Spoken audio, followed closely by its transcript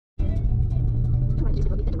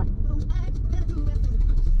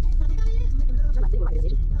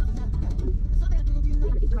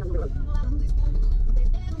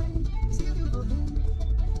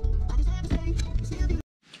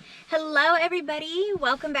everybody,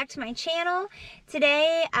 welcome back to my channel.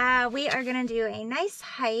 Today we are gonna do a nice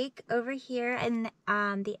hike over here in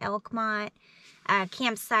the Elkmont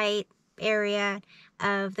campsite area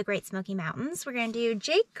of the Great Smoky Mountains. We're gonna do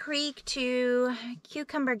Jake Creek to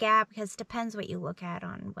Cucumber Gap, because it depends what you look at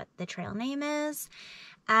on what the trail name is.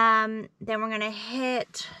 Then we're gonna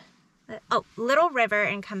hit Little River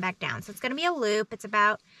and come back down. So it's gonna be a loop. It's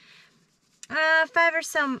about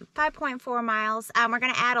 5.4 miles. We're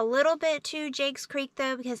going to add a little bit to Jake's Creek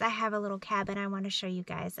though, because I have a little cabin I want to show you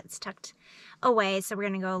guys that's tucked away. So we're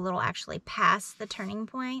going to go a little actually past the turning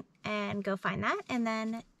point and go find that and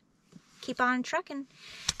then keep on trucking.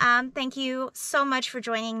 Thank you so much for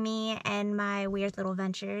joining me and my weird little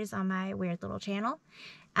ventures on my weird little channel.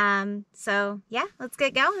 So yeah, let's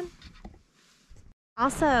get going.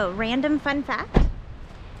 Also, random fun fact.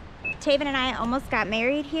 Taven and I almost got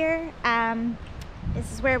married here.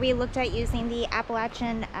 This is where we looked at using the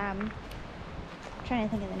Appalachian, I'm trying to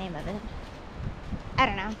think of the name of it. I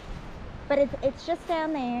don't know. But it's just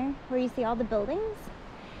down there where you see all the buildings.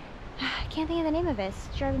 I can't think of the name of it.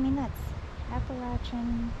 It's driving me nuts.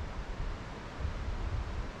 Appalachian.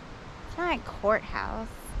 It's not a courthouse.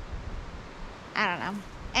 I don't know.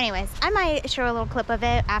 Anyways, I might show a little clip of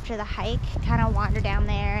it after the hike. Kind of wander down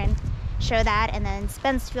there and show that. And then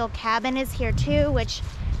Spencefield Cabin is here too, which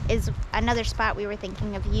is another spot we were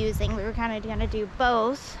thinking of using. We were kind of going to do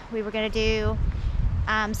both. We were going to do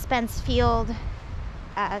Spencefield,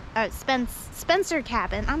 Spencer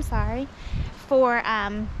Cabin, I'm sorry, for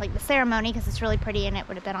like the ceremony, because it's really pretty and it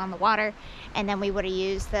would have been on the water. And then we would have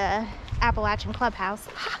used the Appalachian Clubhouse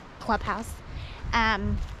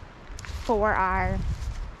for our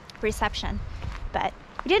reception. But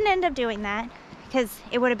we didn't end up doing that, because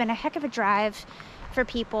it would have been a heck of a drive for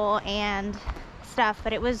people and stuff,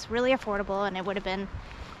 but it was really affordable and it would have been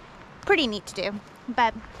pretty neat to do.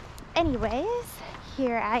 But anyways,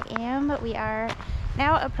 here I am. We are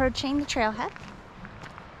now approaching the trailhead.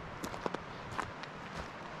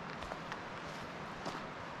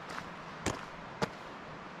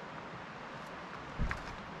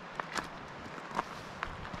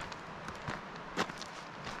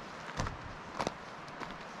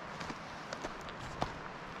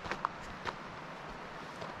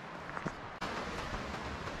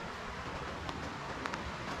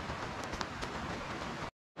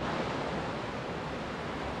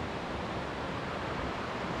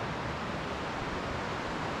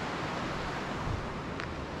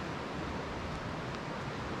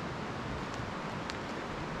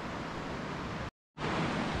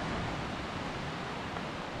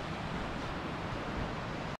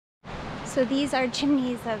 So these are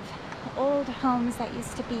chimneys of old homes that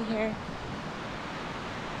used to be here.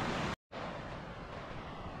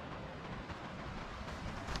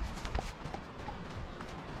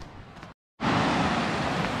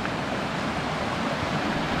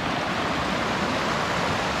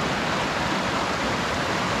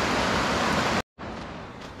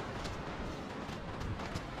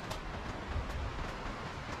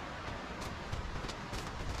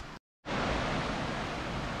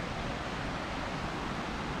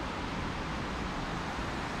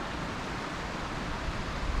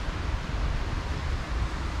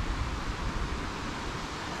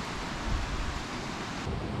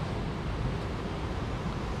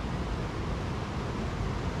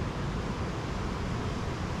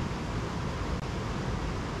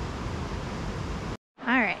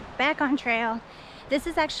 Alright, back on trail. This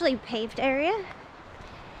is actually a paved area,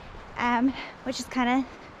 which is kind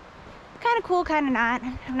of cool, kind of not.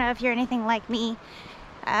 I don't know if you're anything like me.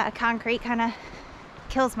 Concrete kind of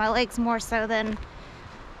kills my legs more so than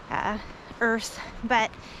earth.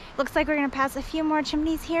 But looks like we're going to pass a few more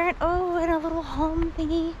chimneys here. And a little home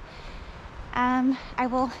thingy. I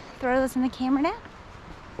will throw those in the camera now.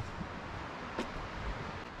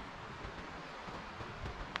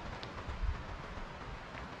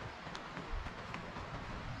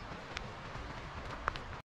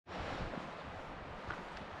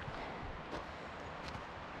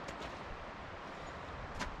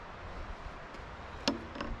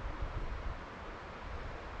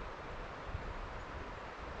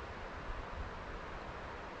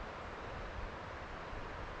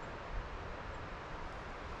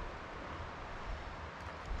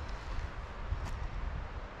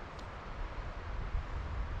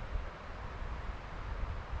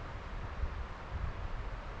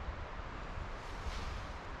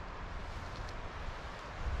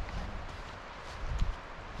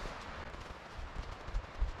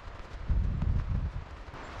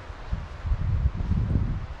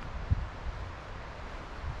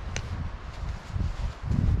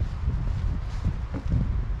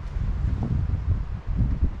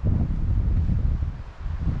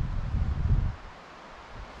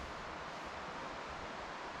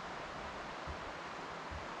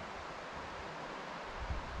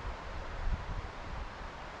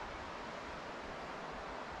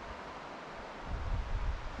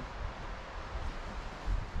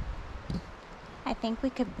 I think we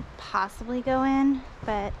could possibly go in,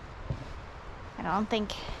 but I don't think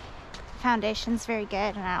the foundation's very good,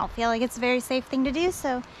 and I don't feel like it's a very safe thing to do,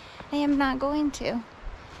 so I am not going to.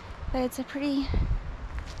 But it's a pretty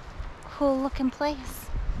cool looking place.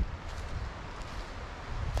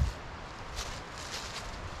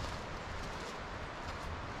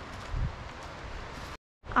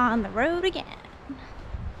 On the road again.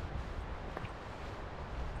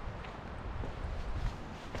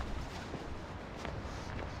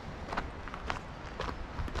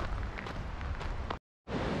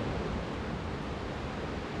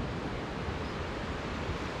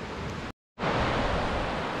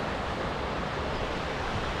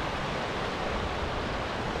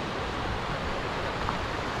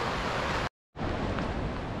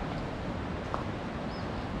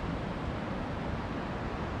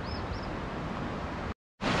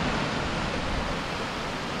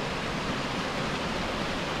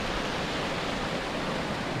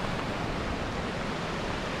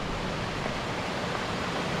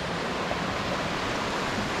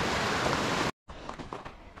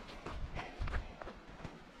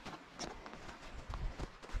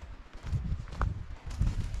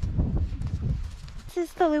 This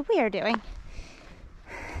is the loop we are doing.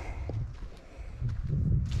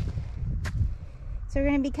 So we're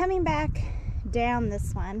going to be coming back down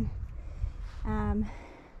this one.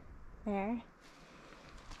 There.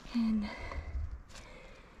 And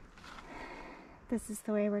this is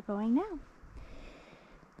the way we're going now.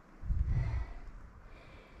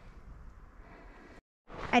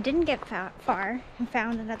 I didn't get far and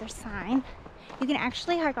found another sign. You can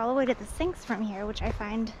actually hike all the way to the sinks from here, which I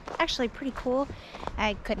find actually pretty cool.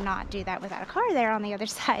 I could not do that without a car there on the other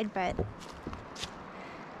side, but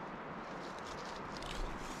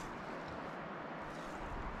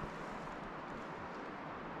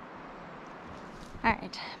all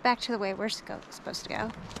right, back to the way we're supposed to go.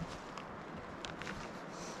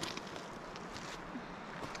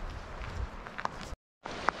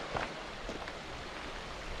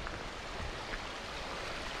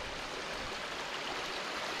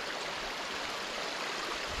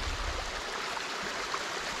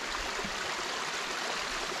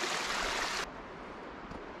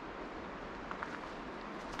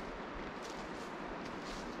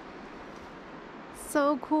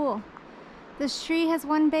 So cool. This tree has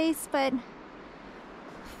one base, but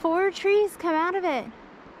 4 trees come out of it.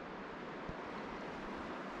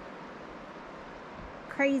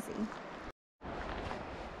 Crazy.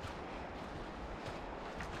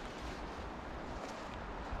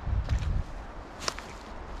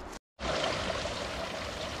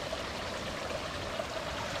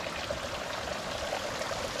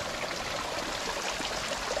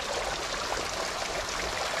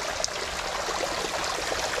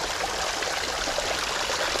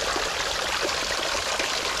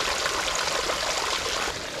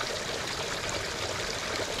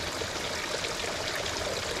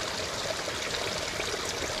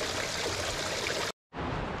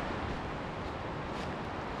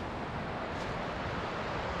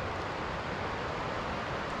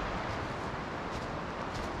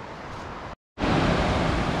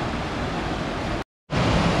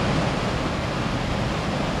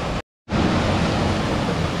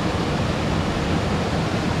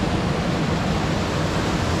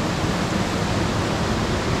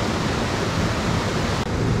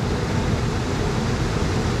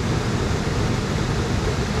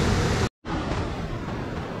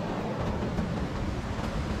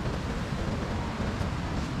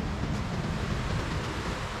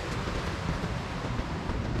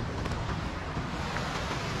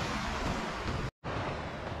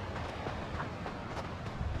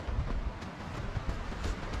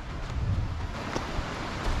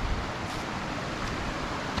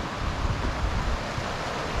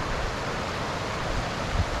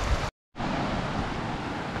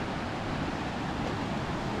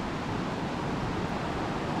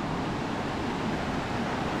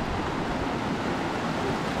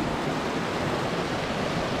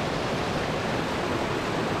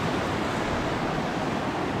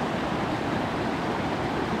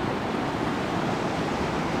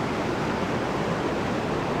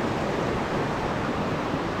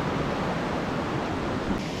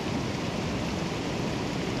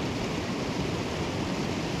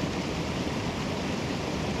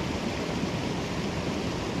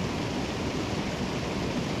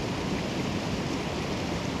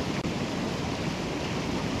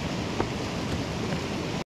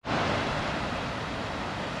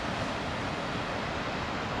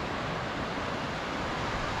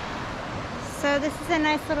 So this is a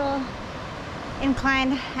nice little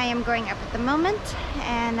incline I am going up at the moment,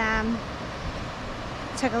 and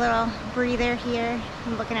took a little breather here.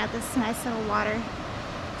 I'm looking at this nice little water.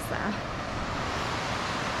 So.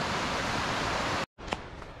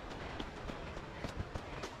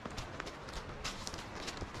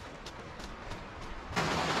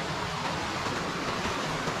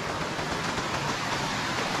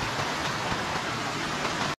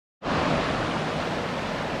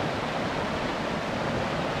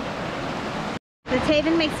 The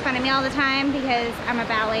Taven makes fun of me all the time because I'm a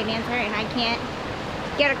ballet dancer and I can't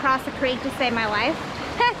get across the creek to save my life.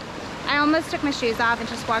 I almost took my shoes off and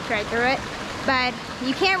just walked right through it, but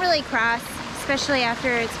you can't really cross, especially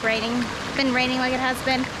after it's raining. It's been raining like it has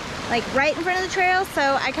been, like right in front of the trail,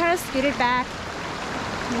 so I kind of scooted back,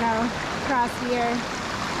 you know, across here,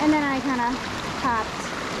 and then I kind of hopped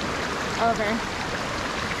over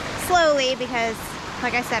slowly because,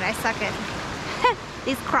 like I said, I suck at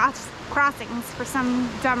these crossings for some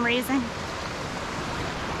dumb reason.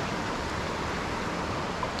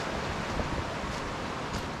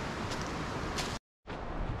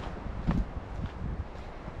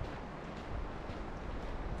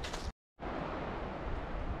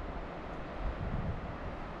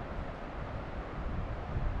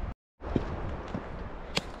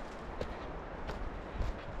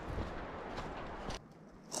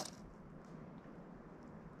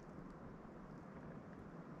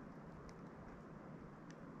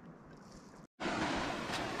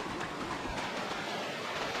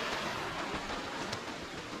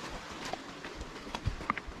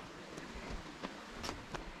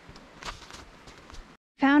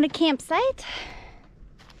 Found a campsite.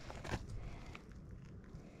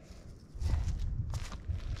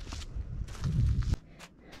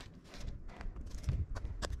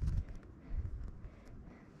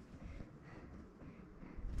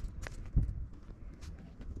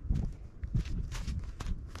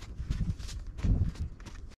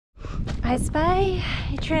 I spy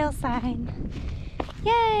a trail sign.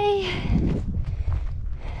 Yay!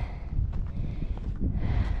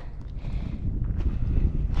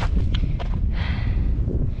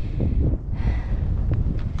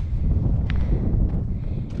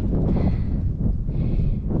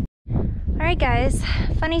 Alright guys,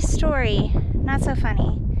 funny story. Not so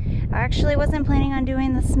funny. I actually wasn't planning on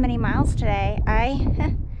doing this many miles today.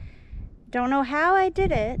 I don't know how I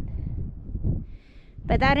did it.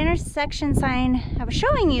 But that intersection sign I was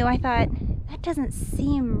showing you, I thought, that doesn't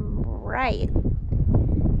seem right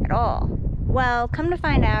at all. Well, come to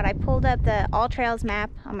find out, I pulled up the All Trails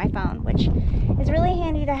map on my phone, which is really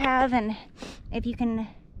handy to have, and if you can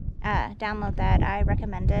download that, I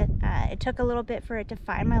recommend it. It took a little bit for it to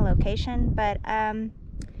find my location, but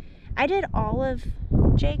I did all of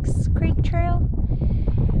Jake's Creek Trail,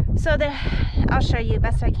 so I'll show you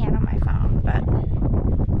best I can on my phone, but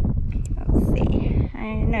let's see.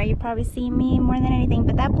 I know you probably see me more than anything,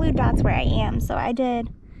 but that blue dot's where I am, so I did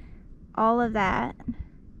all of that.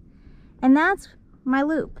 And that's my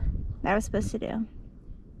loop that I was supposed to do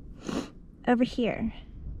over here.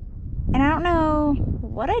 And I don't know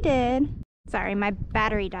what I did. Sorry, my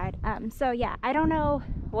battery died. So yeah, I don't know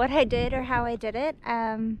what I did or how I did it.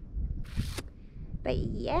 But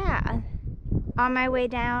yeah, on my way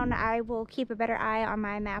down, I will keep a better eye on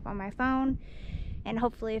my map on my phone and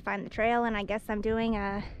hopefully find the trail. And I guess I'm doing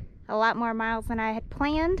a lot more miles than I had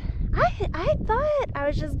planned. I thought I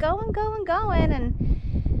was just going, and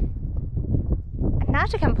not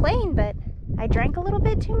to complain, but I drank a little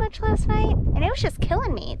bit too much last night and it was just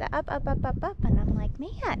killing me. The up, and I'm like,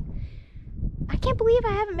 man, I can't believe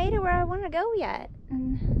I haven't made it where I want to go yet.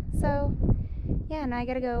 And so yeah, now I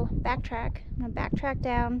gotta go backtrack. I'm gonna backtrack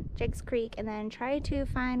down Jake's Creek and then try to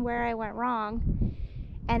find where I went wrong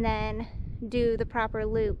and then do the proper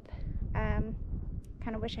loop.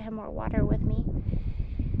 Kind of wish I had more water with me.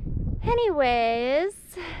 Anyways,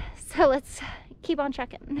 so let's keep on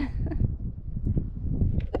trekking.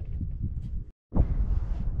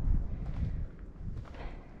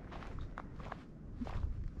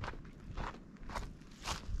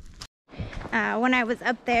 When I was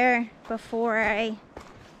up there before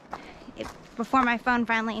my phone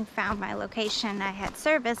finally found my location, I had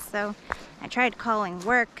service, so I tried calling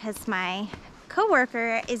work because my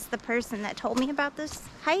coworker is the person that told me about this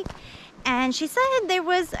hike, and she said there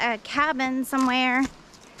was a cabin somewhere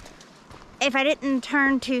if I didn't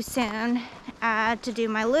turn too soon to do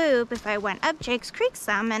my loop, if I went up Jake's Creek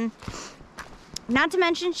some. And not to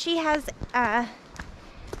mention she has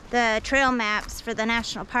the trail maps for the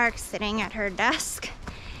national parks sitting at her desk,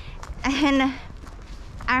 and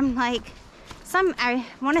I'm like, I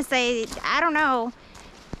want to say, I don't know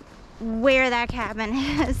where that cabin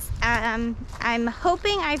is. I'm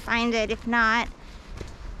hoping I find it. If not,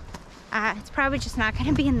 It's probably just not going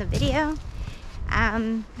to be in the video.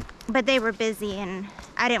 But they were busy and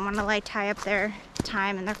I didn't want to like tie up their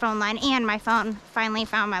time and their phone line, and my phone finally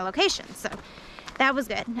found my location, so that was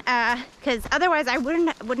good, because otherwise I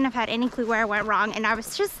wouldn't have had any clue where I went wrong. And I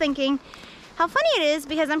was just thinking how funny it is,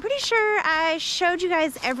 because I'm pretty sure I showed you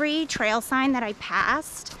guys every trail sign that I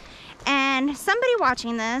passed, and somebody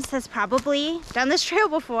watching this has probably done this trail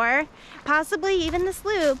before, possibly even this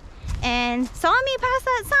loop, and saw me pass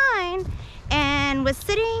that sign and was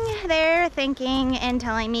sitting there thinking and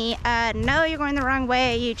telling me, no, you're going the wrong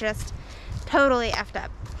way, you just totally effed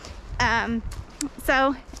up.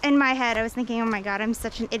 So in my head I was thinking, oh my god, I'm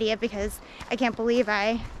such an idiot, because I can't believe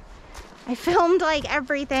I filmed like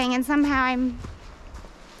everything, and somehow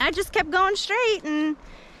I just kept going straight, and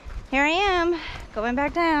here I am going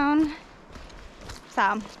back down.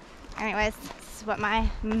 So anyways, this is what my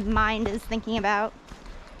mind is thinking about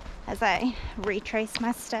as I retrace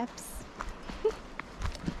my steps.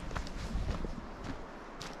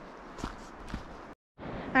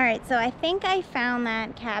 Alright, so I think I found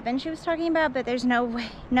that cabin she was talking about, but there's no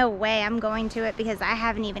way I'm going to it, because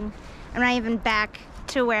I'm not even back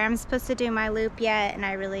to where I'm supposed to do my loop yet, and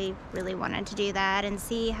I really wanted to do that and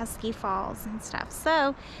see Husky Falls and stuff.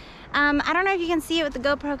 So I don't know if you can see it with the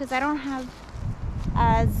GoPro, because I don't have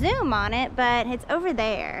zoom on it, but it's over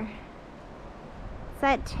there. It's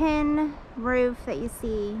that tin roof that you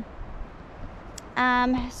see.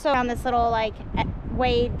 So on this little like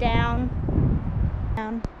way down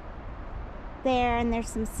there, and there's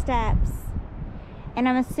some steps, and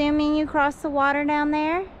I'm assuming you cross the water down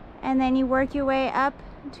there and then you work your way up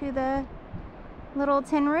to the little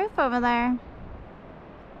tin roof over there.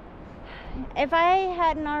 If I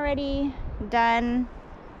hadn't already done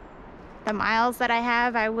the miles that I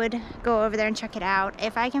have, I would go over there and check it out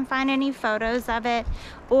if I can find any photos of it,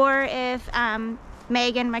 or if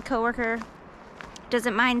Megan, my coworker,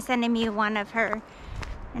 doesn't mind sending me one of her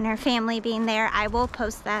and her family being there. I will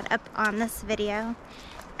post that up on this video.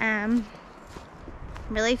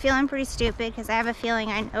 Really feeling pretty stupid, because I have a feeling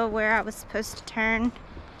I know where I was supposed to turn,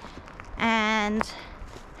 and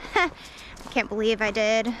I can't believe I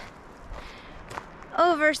did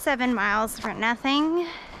over 7 miles for nothing.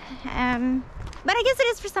 But I guess it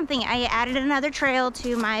is for something. I added another trail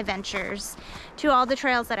to my ventures, to all the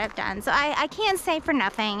trails that I've done, so I can't say for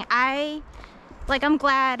nothing. I'm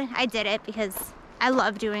glad I did it, because I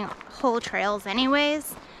love doing whole trails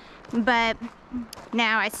anyways, but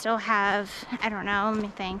now I still have, I don't know, let me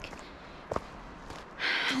think,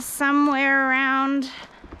 somewhere around,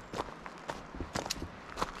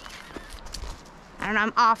 I don't know,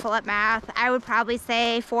 I'm awful at math. I would probably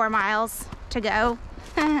say 4 miles to go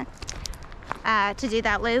to do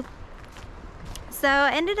that loop. So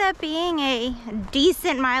it ended up being a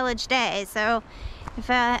decent mileage day. So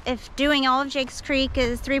if doing all of Jake's Creek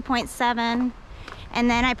is 3.7, and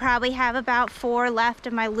then I probably have about 4 left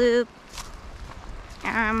of my loop.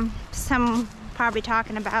 Probably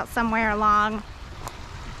talking about somewhere along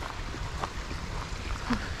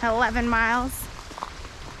 11 miles.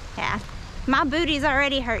 Yeah, my booty's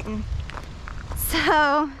already hurting.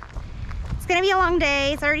 So it's gonna be a long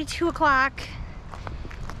day. It's already 2 o'clock.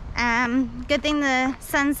 Good thing the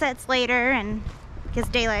sun sets later, and because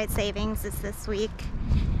daylight savings is this week,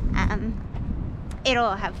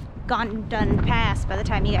 it'll have done past by the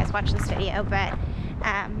time you guys watch this video. But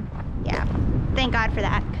yeah, thank God for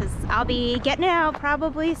that, because I'll be getting it out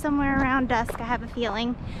probably somewhere around dusk, I have a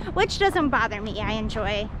feeling, which doesn't bother me. I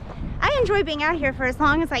enjoy being out here for as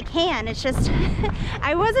long as I can. It's just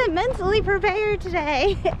I wasn't mentally prepared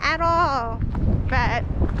today at all. But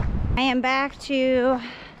I am back to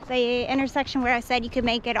the intersection where I said you could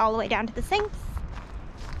make it all the way down to the sinks,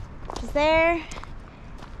 which is there,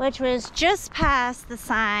 which was just past the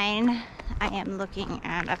sign I am looking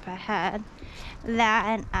at up ahead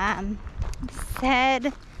that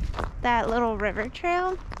said that little river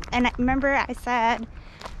trail. And I remember I said,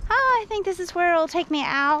 oh, I think this is where it'll take me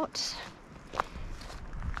out.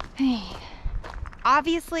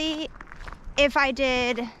 Obviously, if I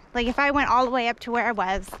did, like if I went all the way up to where I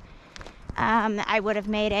was, I would have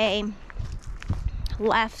made a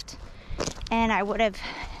left, and I would have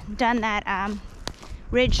done that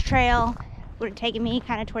ridge trail, would have taken me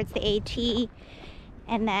kind of towards the AT,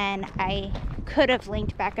 and then I could have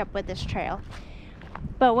linked back up with this trail.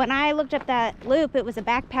 But when I looked up that loop, it was a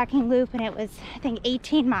backpacking loop, and it was, I think,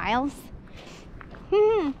 18 miles.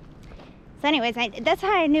 So anyways, that's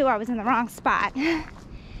how I knew I was in the wrong spot.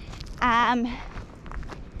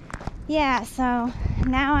 Yeah, so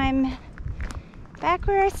now I'm back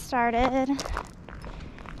where I started,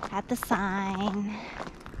 at the sign.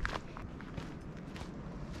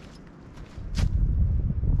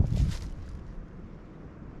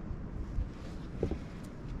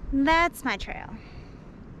 that's my trail.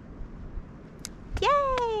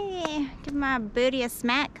 Yay! Give my booty a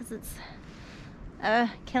smack because it's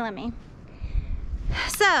killing me.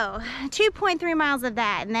 So 2.3 miles of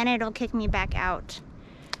that, and then it'll kick me back out.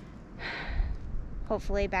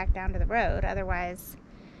 Hopefully back down to the road. Otherwise,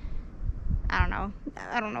 I don't know.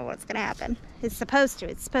 I don't know what's gonna happen. It's supposed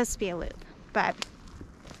to be a loop, but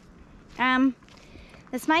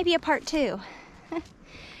this might be a part 2.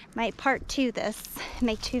 Might part 2 this,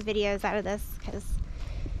 make 2 videos out of this, because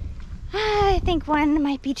I think one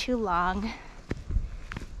might be too long.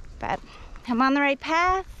 But I'm on the right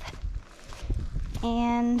path,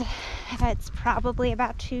 and it's probably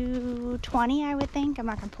about 2:20, I would think. I'm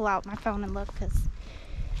not gonna pull out my phone and look because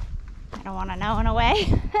I don't want to know in a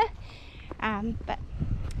way. But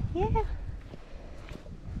yeah.